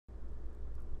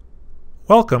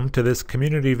Welcome to this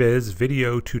CommunityViz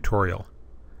video tutorial.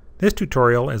 This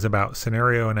tutorial is about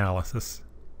scenario analysis.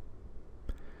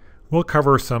 We'll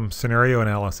cover some scenario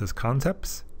analysis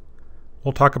concepts.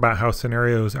 We'll talk about how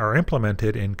scenarios are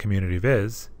implemented in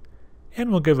CommunityViz,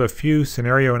 and we'll give a few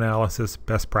scenario analysis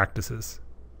best practices.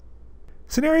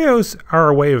 Scenarios are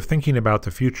a way of thinking about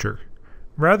the future.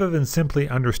 Rather than simply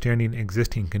understanding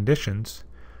existing conditions,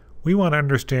 we want to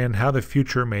understand how the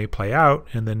future may play out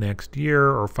in the next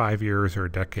year or 5 years or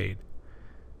a decade.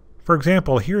 For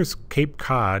example, here's Cape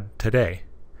Cod today.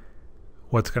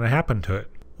 What's going to happen to it?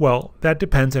 Well, that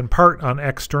depends in part on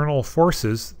external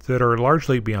forces that are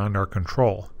largely beyond our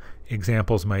control.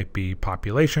 Examples might be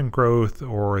population growth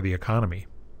or the economy.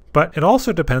 But it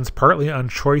also depends partly on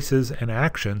choices and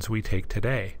actions we take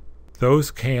today. Those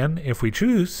can, if we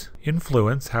choose,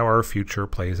 influence how our future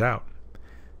plays out.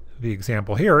 The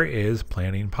example here is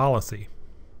planning policy.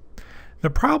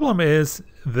 The problem is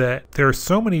that there are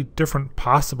so many different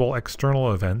possible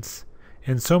external events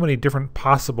and so many different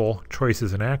possible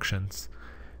choices and actions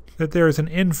that there is an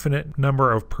infinite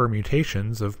number of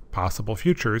permutations of possible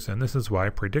futures, and this is why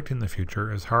predicting the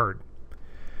future is hard.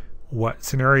 What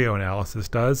scenario analysis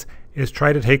does is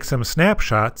try to take some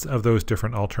snapshots of those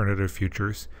different alternative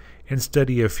futures and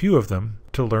study a few of them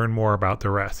to learn more about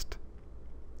the rest.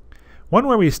 One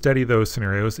way we study those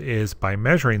scenarios is by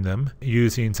measuring them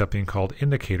using something called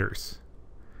indicators.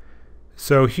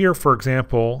 So here, for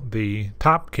example, the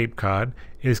top Cape Cod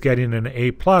is getting an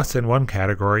A+ in one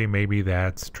category, maybe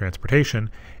that's transportation,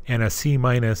 and a C-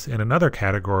 in another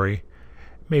category,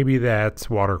 maybe that's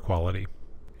water quality.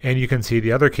 And you can see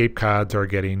the other Cape Cods are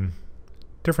getting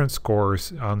different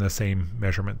scores on the same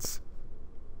measurements.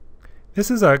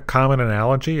 This is a common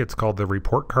analogy. It's called the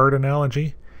report card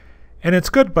analogy. And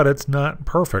it's good, but it's not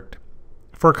perfect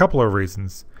for a couple of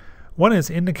reasons. One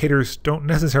is indicators don't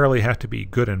necessarily have to be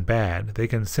good and bad. They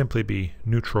can simply be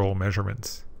neutral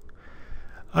measurements.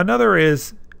 Another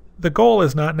is the goal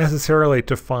is not necessarily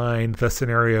to find the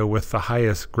scenario with the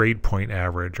highest grade point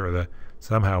average or the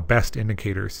somehow best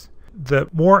indicators. The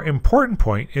more important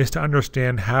point is to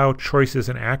understand how choices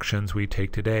and actions we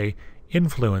take today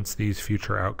influence these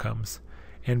future outcomes.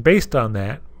 And based on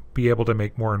that, be able to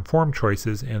make more informed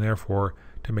choices and therefore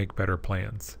to make better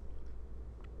plans.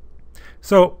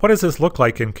 So what does this look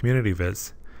like in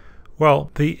CommunityViz?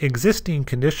 Well, the existing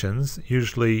conditions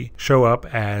usually show up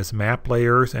as map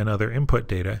layers and other input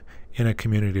data in a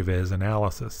CommunityViz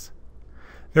analysis.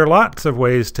 There are lots of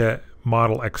ways to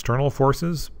model external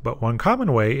forces, but one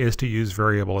common way is to use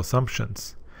variable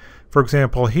assumptions. For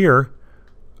example, here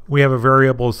we have a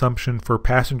variable assumption for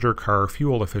passenger car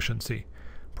fuel efficiency.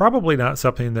 Probably not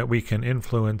something that we can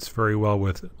influence very well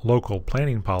with local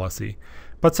planning policy,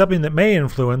 but something that may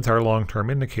influence our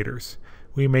long-term indicators.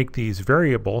 We make these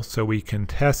variable so we can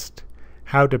test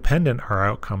how dependent our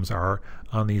outcomes are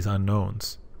on these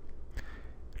unknowns.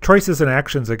 Choices and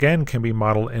actions, again, can be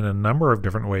modeled in a number of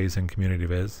different ways in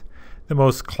CommunityViz. The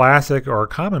most classic or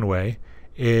common way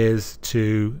is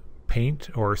to paint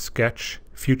or sketch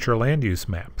future land use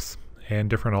maps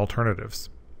and different alternatives.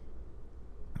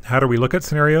 How do we look at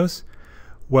scenarios?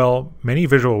 Well, many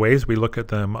visual ways. We look at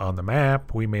them on the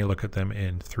map. We may look at them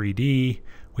in 3D.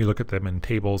 We look at them in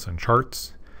tables and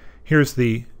charts. Here's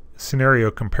the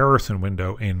scenario comparison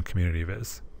window in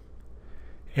CommunityViz.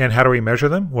 And how do we measure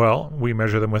them? Well, we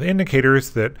measure them with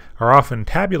indicators that are often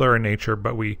tabular in nature,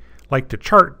 but we like to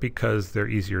chart because they're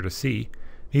easier to see.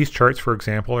 These charts, for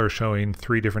example, are showing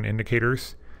 3 different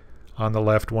indicators. On the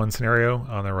left, one scenario.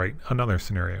 On the right, another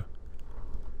scenario.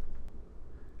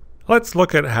 Let's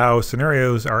look at how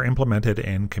scenarios are implemented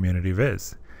in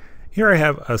CommunityViz. Here I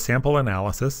have a sample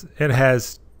analysis. It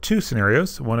has 2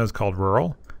 scenarios. One is called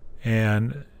rural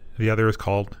and the other is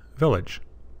called village.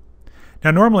 Now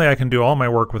normally I can do all my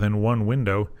work within one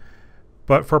window,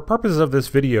 but for purposes of this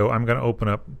video I'm going to open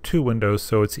up 2 windows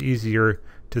so it's easier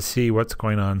to see what's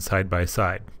going on side by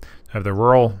side. I have the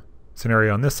rural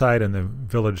scenario on this side and the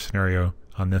village scenario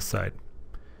on this side.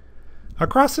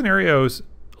 Across scenarios,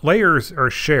 layers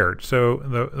are shared. So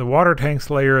the water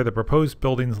tanks layer, the proposed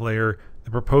buildings layer,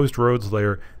 the proposed roads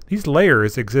layer, these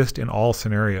layers exist in all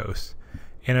scenarios.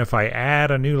 And if I add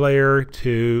a new layer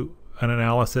to an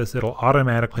analysis, it'll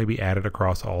automatically be added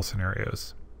across all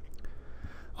scenarios.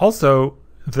 Also,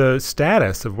 the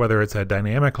status of whether it's a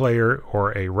dynamic layer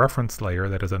or a reference layer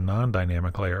that is a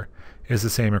non-dynamic layer is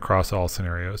the same across all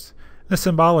scenarios. The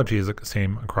symbology is the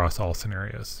same across all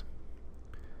scenarios.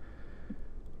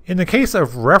 In the case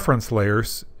of reference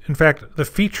layers, in fact, the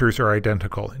features are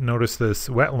identical. Notice this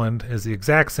wetland is the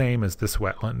exact same as this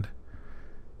wetland.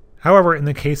 However, in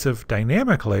the case of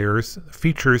dynamic layers,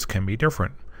 features can be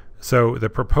different. So the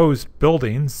proposed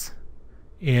buildings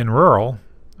in rural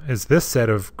is this set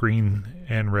of green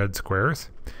and red squares,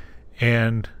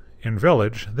 and in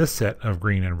village, this set of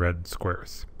green and red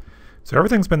squares. So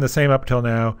everything's been the same up till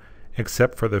now,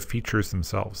 except for the features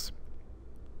themselves.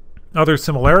 Other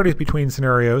similarities between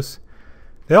scenarios: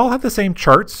 they all have the same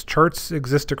charts. Charts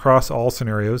exist across all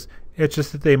scenarios. It's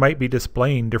just that they might be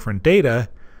displaying different data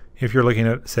if you're looking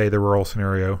at, say, the rural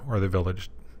scenario or the village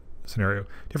scenario,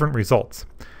 different results.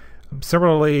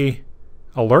 Similarly,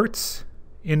 alerts,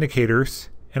 indicators,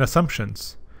 and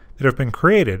assumptions that have been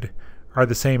created are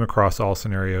the same across all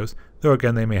scenarios, though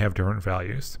again they may have different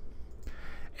values.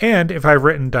 And if I've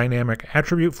written dynamic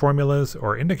attribute formulas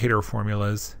or indicator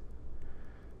formulas,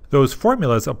 those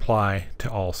formulas apply to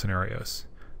all scenarios,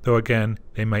 though again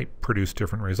they might produce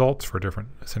different results for different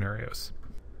scenarios.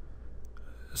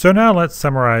 So now let's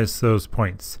summarize those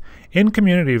points. In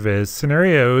CommunityViz,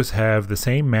 scenarios have the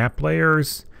same map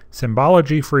layers,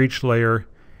 symbology for each layer,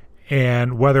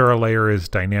 and whether a layer is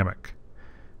dynamic.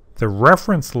 The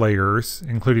reference layers,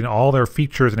 including all their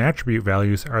features and attribute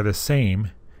values, are the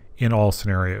same in all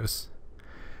scenarios.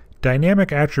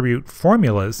 Dynamic attribute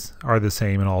formulas are the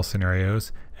same in all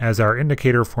scenarios, as are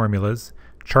indicator formulas,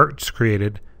 charts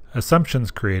created, assumptions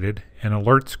created, and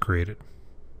alerts created.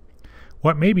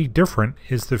 What may be different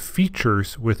is the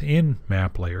features within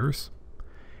map layers,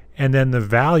 and then the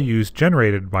values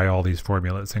generated by all these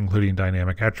formulas, including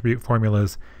dynamic attribute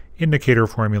formulas, indicator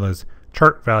formulas,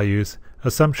 chart values,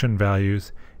 assumption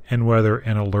values, and whether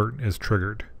an alert is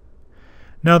triggered.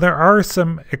 Now there are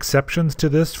some exceptions to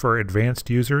this for advanced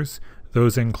users.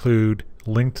 Those include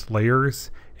linked layers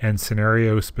and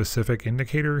scenario-specific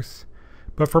indicators,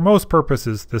 but for most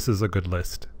purposes this is a good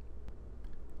list.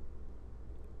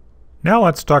 Now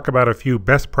let's talk about a few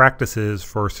best practices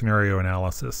for scenario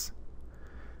analysis.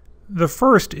 The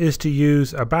first is to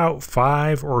use about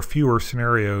 5 or fewer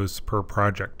scenarios per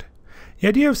project. The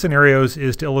idea of scenarios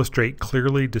is to illustrate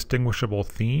clearly distinguishable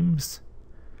themes.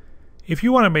 If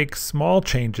you want to make small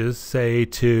changes, say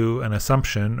to an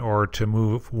assumption or to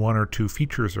move 1 or 2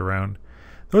 features around,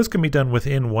 those can be done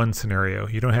within one scenario.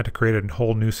 You don't have to create a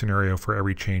whole new scenario for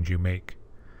every change you make.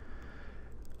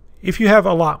 If you have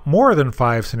a lot more than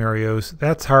 5 scenarios,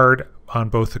 that's hard on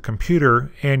both the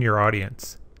computer and your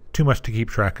audience. Too much to keep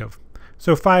track of.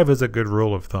 So 5 is a good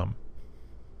rule of thumb.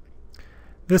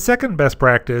 The second best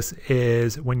practice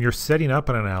is when you're setting up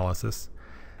an analysis,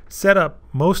 set up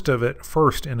most of it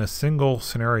first in a single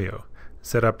scenario.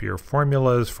 Set up your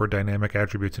formulas for dynamic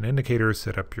attributes and indicators,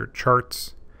 set up your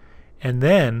charts, and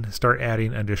then start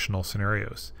adding additional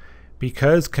scenarios.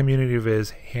 Because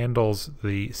CommunityViz handles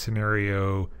the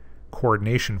scenario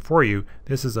coordination for you,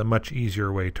 this is a much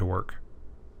easier way to work.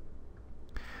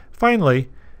 Finally,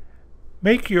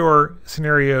 make your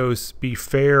scenarios be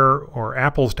fair or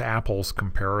apples to apples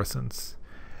comparisons.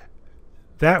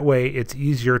 That way it's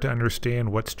easier to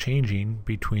understand what's changing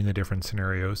between the different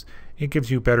scenarios. It gives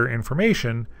you better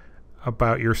information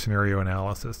about your scenario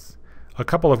analysis. A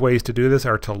couple of ways to do this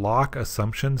are to lock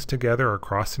assumptions together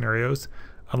across scenarios,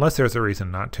 unless there's a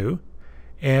reason not to,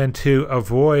 and to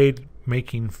avoid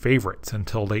making favorites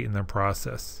until late in the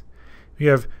process. If you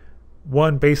have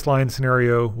one baseline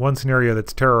scenario, one scenario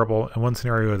that's terrible, and one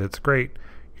scenario that's great,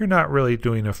 you're not really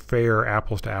doing a fair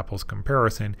apples to apples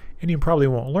comparison, and you probably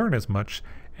won't learn as much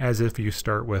as if you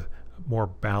start with more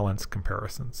balanced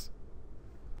comparisons.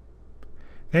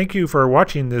 Thank you for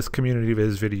watching this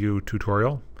CommunityViz video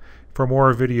tutorial. For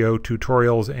more video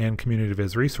tutorials and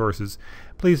CommunityViz resources,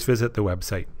 please visit the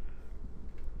website.